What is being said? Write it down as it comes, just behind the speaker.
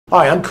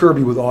Hi, I'm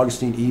Kirby with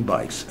Augustine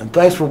e-bikes, and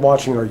thanks for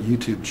watching our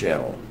YouTube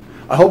channel.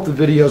 I hope the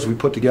videos we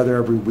put together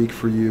every week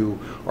for you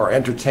are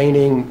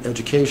entertaining,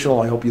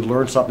 educational. I hope you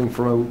learn something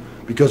from them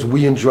because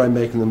we enjoy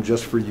making them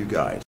just for you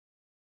guys.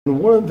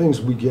 And one of the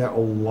things we get a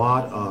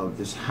lot of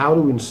is how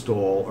to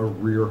install a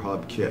rear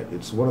hub kit.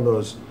 It's one of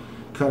those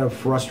kind of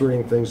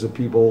frustrating things that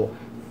people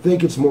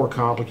think it's more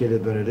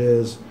complicated than it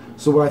is.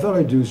 So what I thought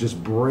I'd do is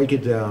just break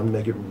it down,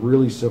 make it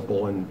really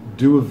simple, and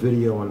do a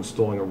video on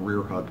installing a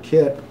rear hub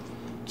kit.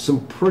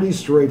 Some pretty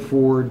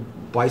straightforward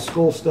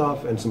bicycle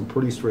stuff and some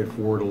pretty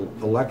straightforward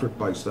electric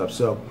bike stuff.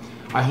 So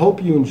I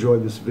hope you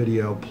enjoyed this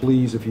video.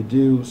 Please, if you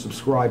do,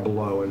 subscribe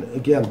below. And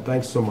again,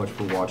 thanks so much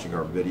for watching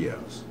our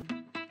videos.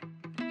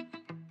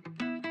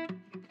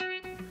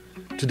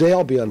 Today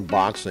I'll be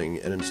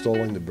unboxing and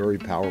installing the very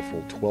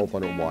powerful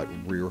 1200 watt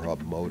rear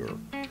hub motor.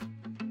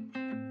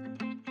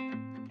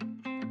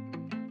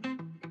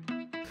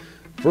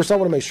 First I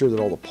want to make sure that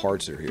all the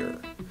parts are here.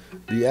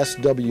 The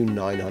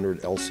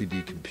SW900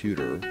 LCD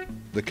computer,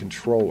 the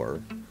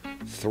controller,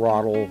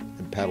 throttle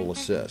and pedal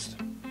assist,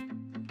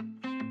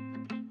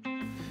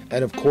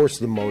 and of course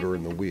the motor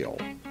and the wheel.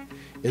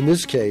 In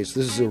this case,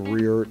 this is a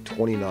rear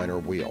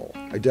 29er wheel,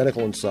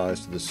 identical in size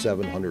to the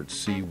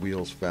 700C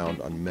wheels found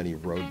on many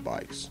road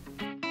bikes.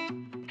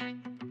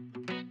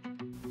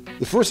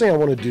 The first thing I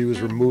want to do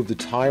is remove the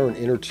tire and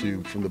inner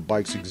tube from the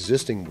bike's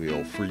existing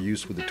wheel for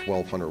use with the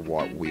 1200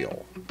 watt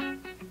wheel.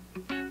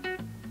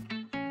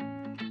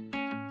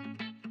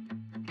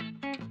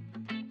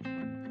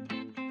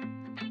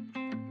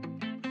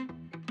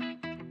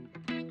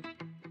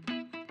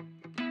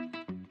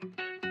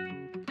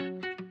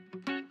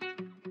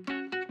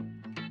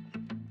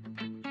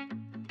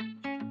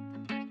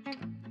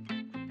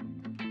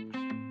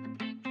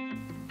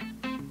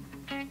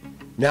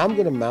 Now I'm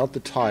going to mount the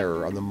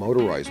tire on the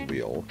motorized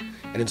wheel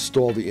and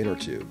install the inner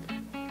tube.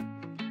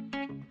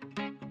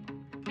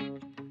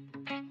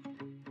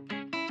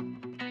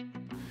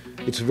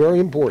 It's very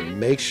important,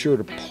 make sure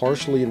to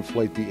partially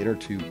inflate the inner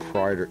tube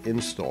prior to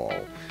install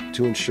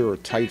to ensure a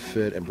tight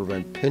fit and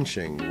prevent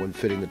pinching when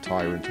fitting the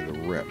tire into the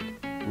rim.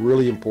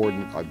 Really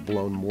important, I've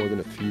blown more than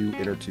a few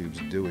inner tubes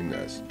doing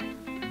this.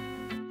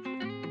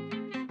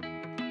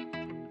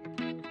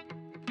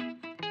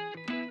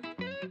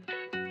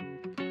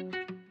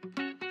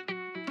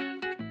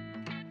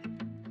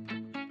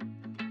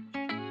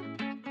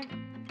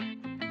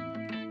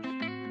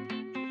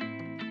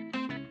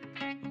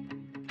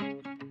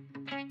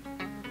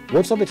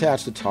 Once I've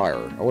attached the tire,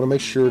 I want to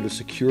make sure to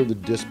secure the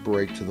disc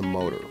brake to the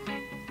motor.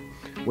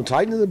 When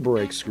tightening the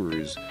brake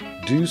screws,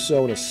 do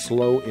so in a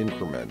slow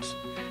increment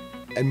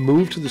and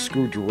move to the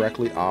screw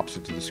directly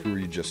opposite to the screw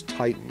you just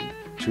tightened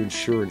to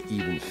ensure an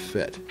even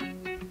fit.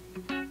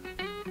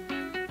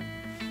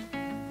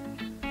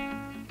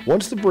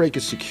 Once the brake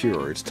is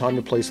secure, it's time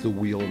to place the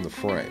wheel in the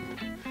frame,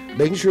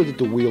 making sure that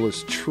the wheel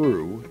is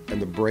true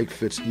and the brake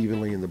fits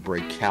evenly in the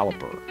brake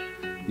caliper.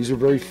 These are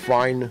very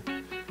fine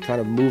kind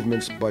of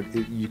movements, but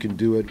you can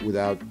do it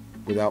without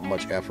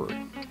much effort.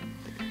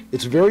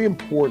 It's very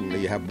important that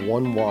you have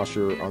one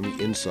washer on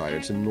the inside.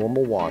 It's a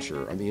normal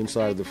washer on the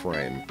inside of the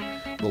frame,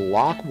 the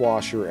lock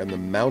washer and the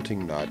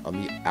mounting nut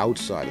on the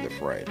outside of the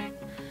frame.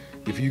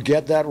 If you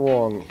get that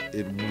wrong,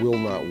 it will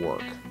not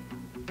work.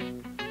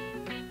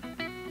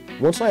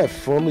 Once I have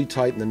firmly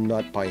tightened the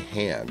nut by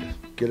hand,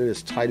 get it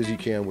as tight as you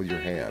can with your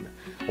hand.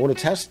 I want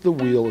to test the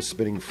wheel is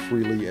spinning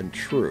freely and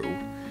true,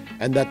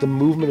 and that the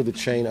movement of the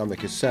chain on the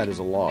cassette is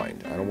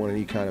aligned. I don't want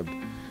any kind of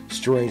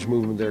strange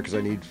movement there because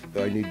I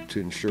need to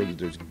ensure that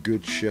there's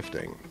good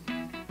shifting.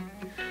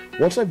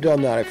 Once I've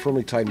done that, I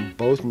firmly tighten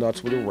both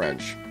nuts with a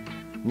wrench.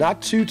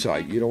 Not too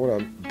tight, you don't want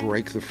to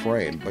break the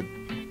frame, but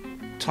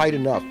tight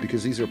enough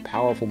because these are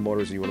powerful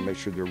motors and you want to make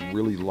sure they're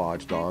really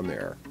lodged on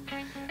there.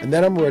 And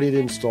then I'm ready to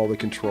install the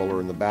controller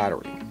and the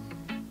battery.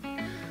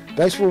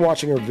 Thanks for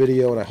watching our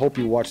video, and I hope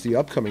you watch the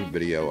upcoming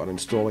video on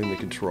installing the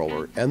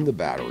controller and the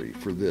battery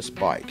for this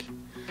bike.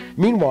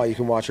 Meanwhile, you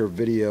can watch our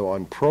video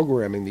on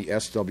programming the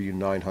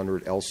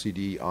SW900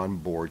 LCD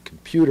onboard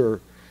computer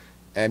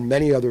and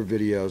many other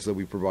videos that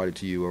we provided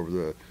to you over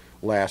the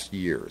last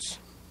years.